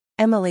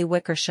Emily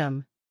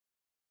Wickersham.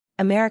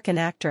 American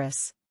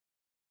actress.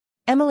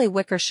 Emily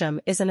Wickersham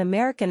is an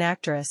American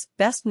actress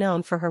best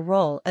known for her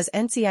role as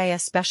NCIS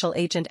Special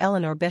Agent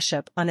Ellie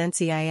Bishop on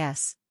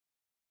NCIS.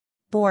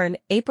 Born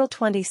April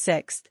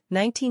 26,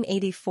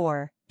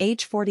 1984,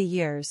 age 40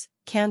 years,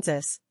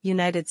 Kansas,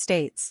 United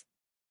States.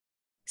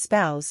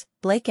 Spouse,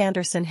 Blake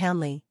Anderson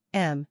Hanley,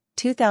 M.,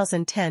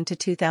 2010 to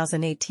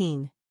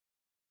 2018.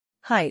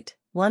 Height,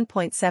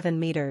 1.7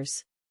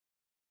 meters.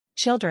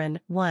 Children,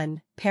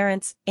 1,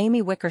 parents,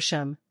 Amy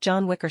Wickersham,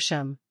 John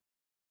Wickersham.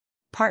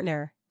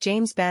 Partner,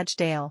 James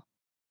Badgedale.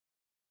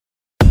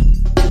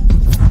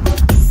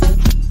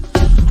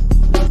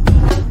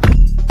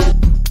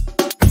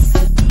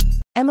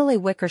 Emily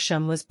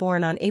Wickersham was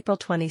born on April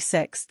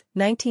 26,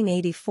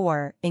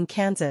 1984, in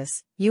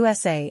Kansas,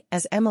 USA,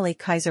 as Emily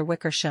Kaiser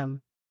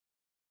Wickersham.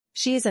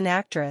 She is an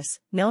actress,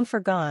 known for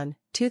Gone,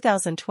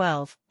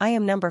 2012, I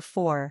Am Number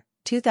 4,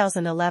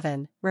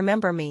 2011,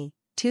 Remember Me,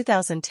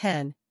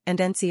 2010, and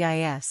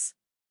NCIS.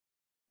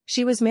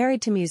 She was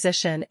married to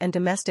musician and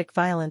domestic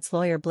violence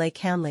lawyer Blake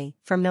Hanley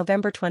from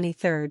November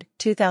 23,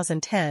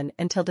 2010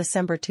 until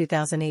December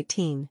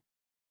 2018.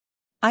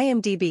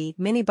 IMDb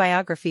Mini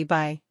Biography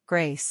by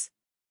Grace.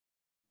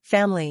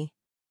 Family.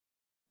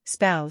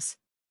 Spouse.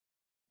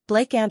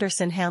 Blake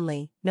Anderson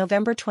Hanley,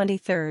 November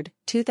 23,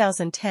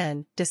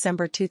 2010,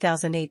 December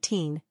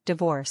 2018,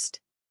 divorced.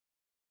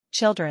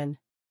 Children.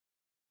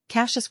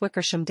 Cassius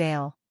Wickersham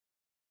Dale.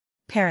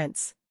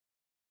 Parents.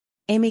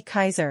 Amy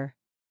Kaiser.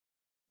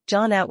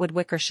 John Atwood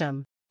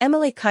Wickersham.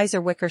 Emily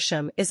Kaiser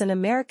Wickersham is an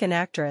American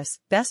actress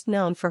best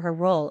known for her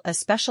role as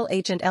Special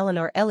Agent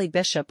Ellie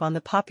Bishop on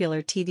the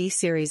popular TV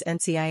series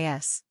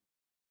NCIS.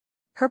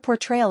 Her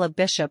portrayal of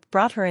Bishop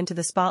brought her into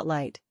the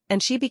spotlight,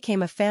 and she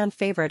became a fan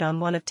favorite on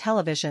one of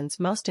television's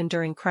most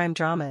enduring crime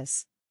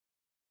dramas.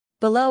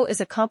 Below is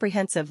a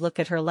comprehensive look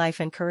at her life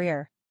and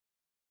career.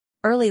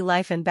 Early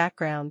life and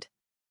background.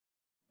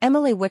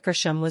 Emily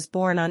Wickersham was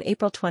born on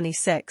April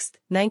 26,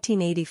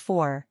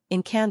 1984,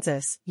 in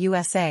Kansas,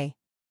 USA.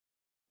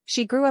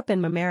 She grew up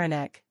in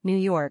Mamaroneck, New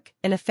York,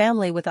 in a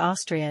family with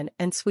Austrian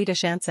and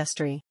Swedish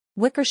ancestry.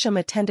 Wickersham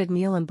attended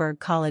Muhlenberg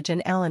College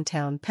in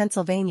Allentown,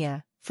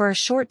 Pennsylvania, for a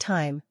short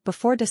time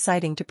before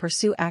deciding to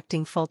pursue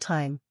acting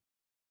full-time.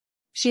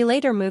 She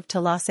later moved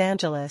to Los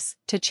Angeles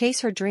to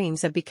chase her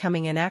dreams of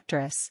becoming an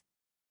actress.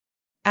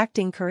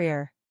 Acting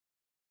career.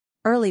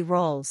 Early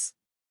roles.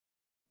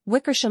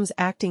 Wickersham's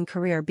acting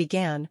career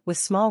began with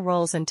small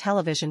roles in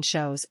television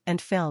shows and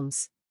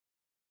films.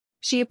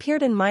 She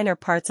appeared in minor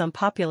parts on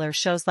popular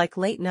shows like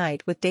Late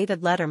Night with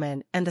David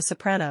Letterman and The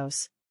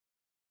Sopranos.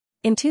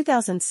 In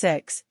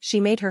 2006, she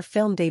made her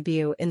film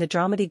debut in the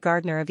dramedy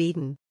Gardener of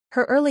Eden.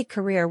 Her early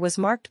career was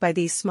marked by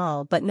these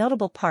small but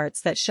notable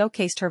parts that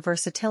showcased her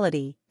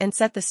versatility and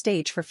set the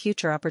stage for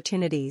future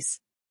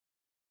opportunities.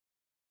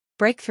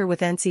 Breakthrough with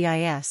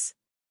NCIS.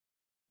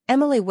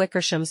 Emily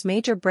Wickersham's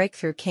major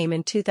breakthrough came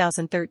in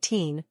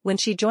 2013 when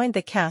she joined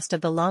the cast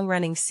of the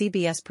long-running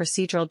CBS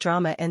procedural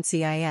drama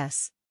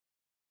NCIS.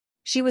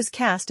 She was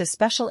cast as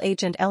Special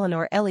Agent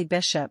Ellie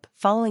Bishop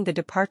following the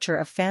departure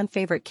of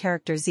fan-favorite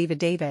character Ziva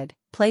David,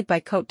 played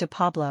by Cote de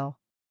Pablo.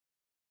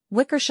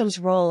 Wickersham's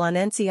role on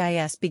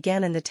NCIS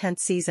began in the 10th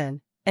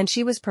season, and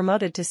she was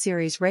promoted to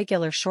series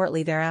regular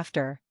shortly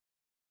thereafter.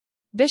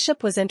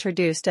 Bishop was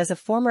introduced as a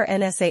former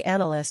NSA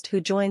analyst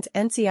who joins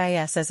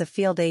NCIS as a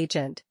field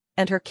agent,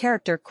 and her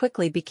character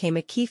quickly became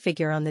a key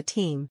figure on the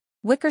team.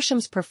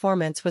 Wickersham's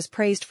performance was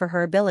praised for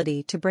her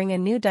ability to bring a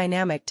new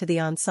dynamic to the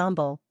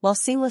ensemble while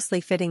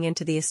seamlessly fitting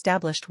into the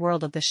established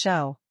world of the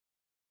show.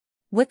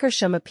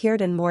 Wickersham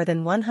appeared in more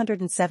than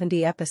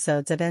 170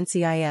 episodes of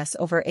NCIS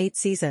over 8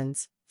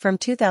 seasons, from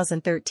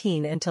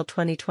 2013 until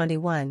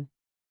 2021.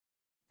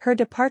 Her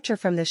departure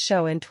from the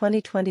show in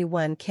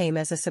 2021 came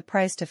as a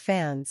surprise to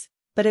fans,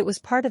 but it was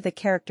part of the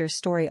character's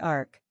story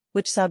arc,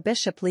 which saw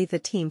Bishop leave the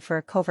team for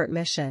a covert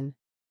mission.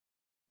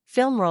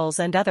 Film roles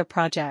and other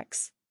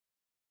projects.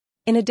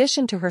 In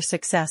addition to her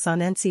success on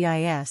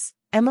NCIS,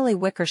 Emily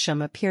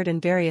Wickersham appeared in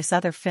various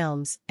other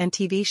films and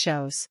TV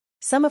shows.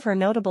 Some of her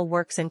notable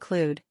works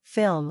include,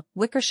 film.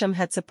 Wickersham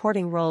had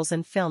supporting roles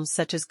in films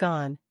such as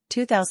Gone,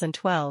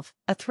 2012,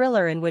 a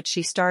thriller in which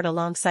she starred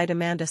alongside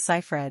Amanda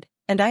Seyfried,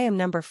 and I Am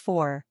Number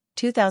 4,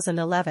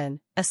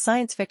 2011, a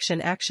science fiction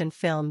action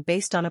film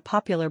based on a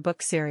popular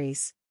book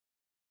series.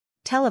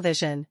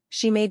 Television,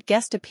 she made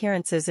guest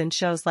appearances in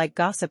shows like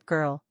Gossip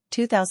Girl,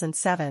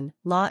 2007,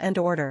 Law and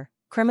Order,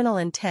 Criminal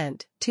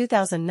Intent,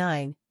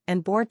 2009,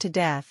 and Bored to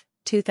Death,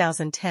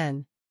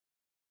 2010.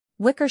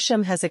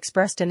 Wickersham has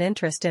expressed an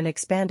interest in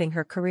expanding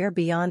her career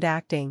beyond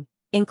acting,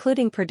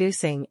 including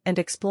producing and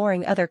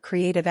exploring other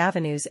creative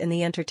avenues in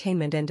the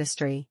entertainment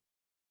industry.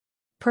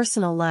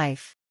 Personal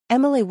life.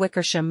 Emily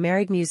Wickersham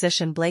married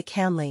musician Blake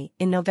Hanley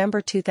in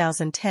November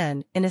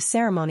 2010 in a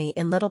ceremony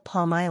in Little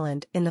Palm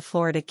Island in the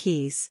Florida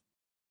Keys.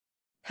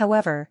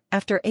 However,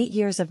 after 8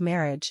 years of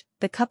marriage,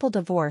 the couple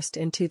divorced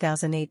in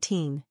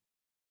 2018.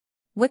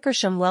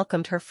 Wickersham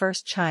welcomed her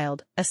first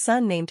child, a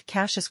son named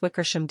Cassius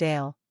Wickersham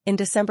Dale, in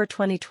December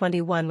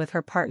 2021 with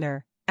her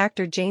partner,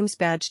 actor James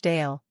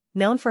Badgedale,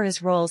 known for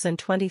his roles in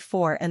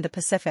 24 and The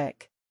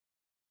Pacific.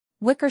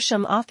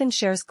 Wickersham often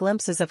shares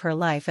glimpses of her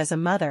life as a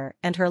mother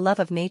and her love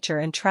of nature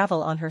and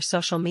travel on her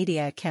social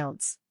media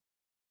accounts.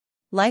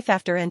 Life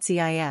after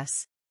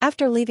NCIS.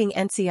 After leaving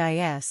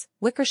NCIS,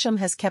 Wickersham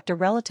has kept a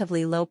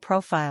relatively low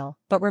profile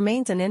but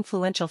remains an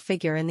influential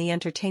figure in the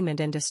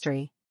entertainment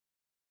industry.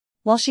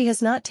 While she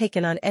has not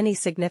taken on any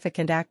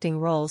significant acting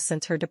roles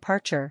since her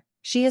departure,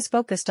 she is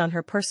focused on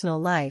her personal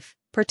life,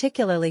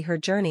 particularly her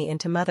journey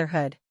into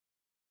motherhood.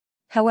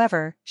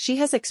 However, she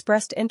has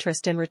expressed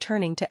interest in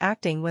returning to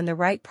acting when the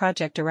right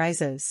project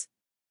arises.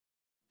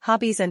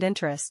 Hobbies and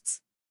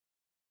interests.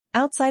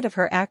 Outside of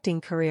her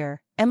acting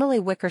career, Emily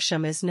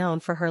Wickersham is known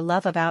for her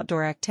love of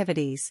outdoor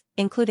activities,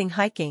 including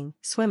hiking,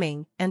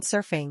 swimming, and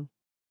surfing.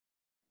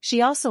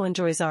 She also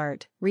enjoys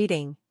art,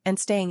 reading, and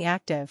staying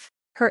active.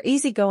 Her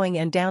easygoing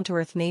and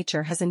down-to-earth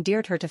nature has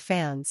endeared her to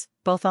fans,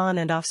 both on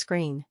and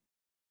off-screen.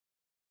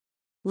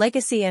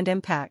 Legacy and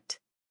impact.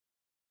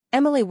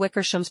 Emily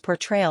Wickersham's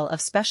portrayal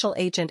of Special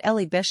Agent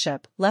Ellie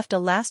Bishop left a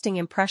lasting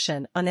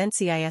impression on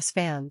NCIS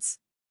fans.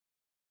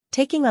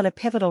 Taking on a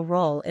pivotal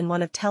role in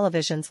one of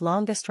television's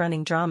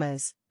longest-running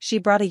dramas, she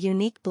brought a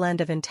unique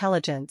blend of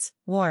intelligence,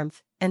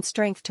 warmth, and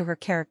strength to her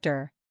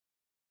character.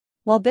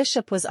 While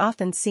Bishop was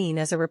often seen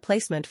as a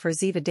replacement for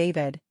Ziva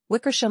David,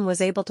 Wickersham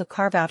was able to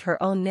carve out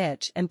her own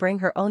niche and bring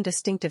her own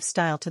distinctive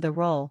style to the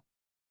role.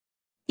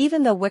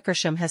 Even though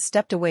Wickersham has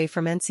stepped away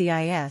from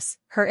NCIS,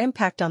 her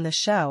impact on the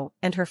show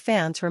and her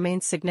fans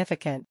remains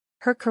significant.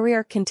 Her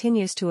career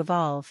continues to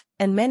evolve,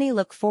 and many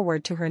look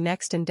forward to her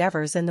next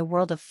endeavors in the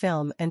world of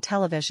film and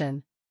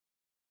television.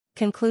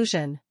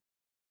 Conclusion.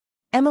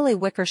 Emily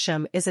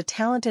Wickersham is a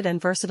talented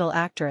and versatile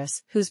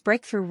actress whose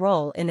breakthrough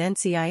role in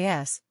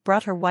NCIS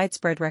brought her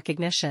widespread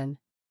recognition.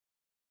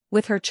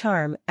 With her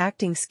charm,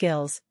 acting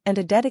skills, and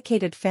a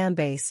dedicated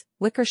fanbase,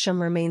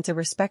 Wickersham remains a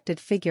respected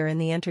figure in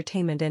the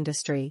entertainment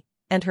industry,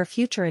 and her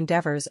future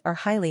endeavors are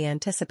highly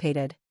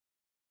anticipated.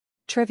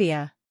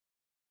 Trivia.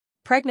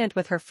 Pregnant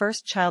with her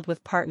first child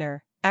with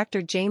partner,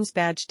 actor James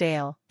Badge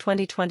Dale,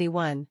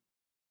 2021.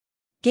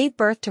 Gave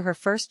birth to her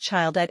first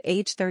child at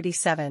age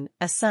 37,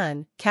 a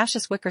son,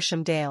 Cassius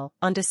Wickersham Dale,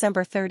 on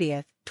December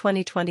 30,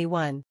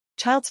 2021.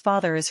 Child's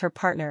father is her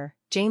partner,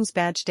 James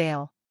Badge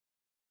Dale.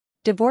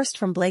 Divorced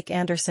from Blake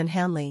Anderson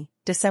Hanley,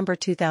 December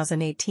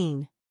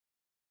 2018.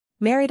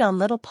 Married on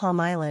Little Palm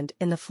Island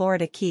in the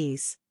Florida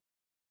Keys.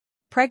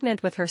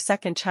 Pregnant with her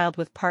second child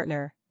with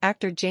partner,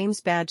 actor James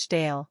Badge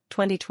Dale,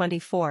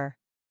 2024.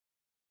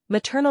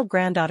 Maternal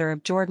granddaughter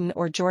of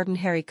Jordan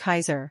Harry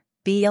Kaiser,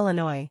 B.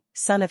 Illinois,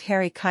 son of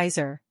Harry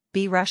Kaiser,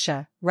 B.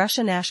 Russia,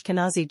 Russian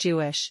Ashkenazi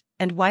Jewish,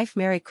 and wife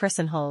Mary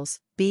Christenholz,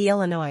 B.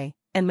 Illinois,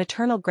 and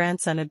maternal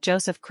grandson of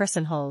Joseph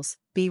Christenholz,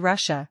 B.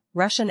 Russia,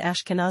 Russian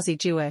Ashkenazi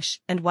Jewish,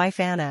 and wife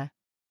Anna,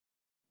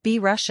 B.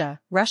 Russia,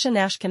 Russian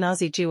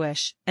Ashkenazi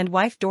Jewish, and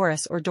wife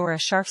Doris or Dora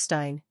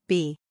Scharfstein,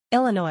 B.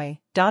 Illinois,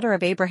 daughter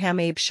of Abraham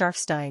Abe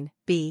Scharfstein,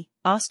 B.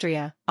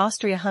 Austria,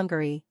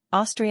 Austria-Hungary,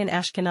 Austrian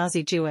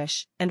Ashkenazi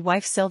Jewish, and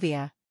wife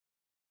Sylvia,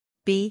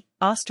 B.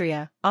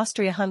 Austria,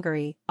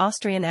 Austria-Hungary,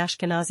 Austrian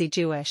Ashkenazi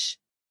Jewish.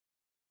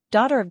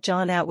 Daughter of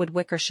John Atwood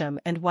Wickersham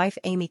and wife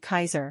Amy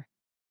Kaiser.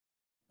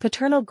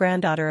 Paternal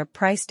granddaughter of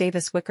Price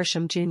Davis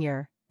Wickersham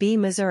Jr., B.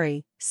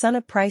 Missouri, son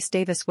of Price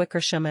Davis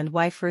Wickersham and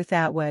wife Ruth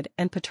Atwood,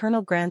 and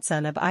paternal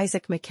grandson of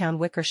Isaac McCown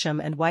Wickersham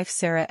and wife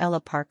Sarah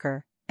Ella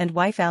Parker, and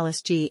wife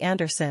Alice G.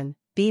 Anderson,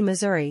 B.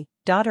 Missouri,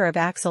 daughter of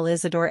Axel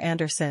Isidore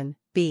Anderson,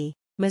 B.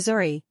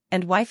 Missouri,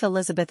 and wife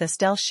Elizabeth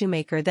Estelle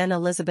Shoemaker then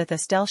Elizabeth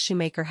Estelle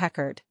Shoemaker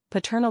Heckert,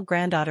 paternal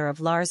granddaughter of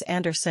Lars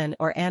Anderson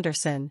or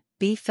Anderson,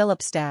 B.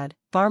 Philipstad,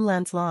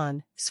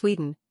 Varmlandslawn,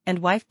 Sweden, and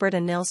wife Britta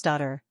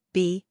Nilsdottir,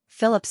 B.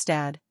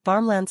 Philipstad,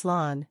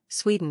 Varmlandslawn,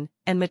 Sweden,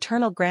 and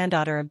maternal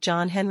granddaughter of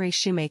John Henry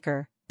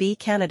Shoemaker, B.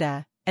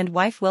 Canada, and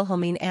wife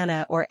Wilhelmine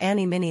Anna or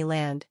Annie Minnie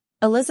Land.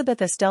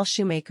 Elizabeth Estelle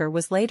Shoemaker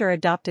was later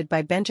adopted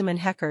by Benjamin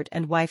Heckert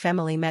and wife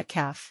Emily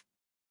Metcalf.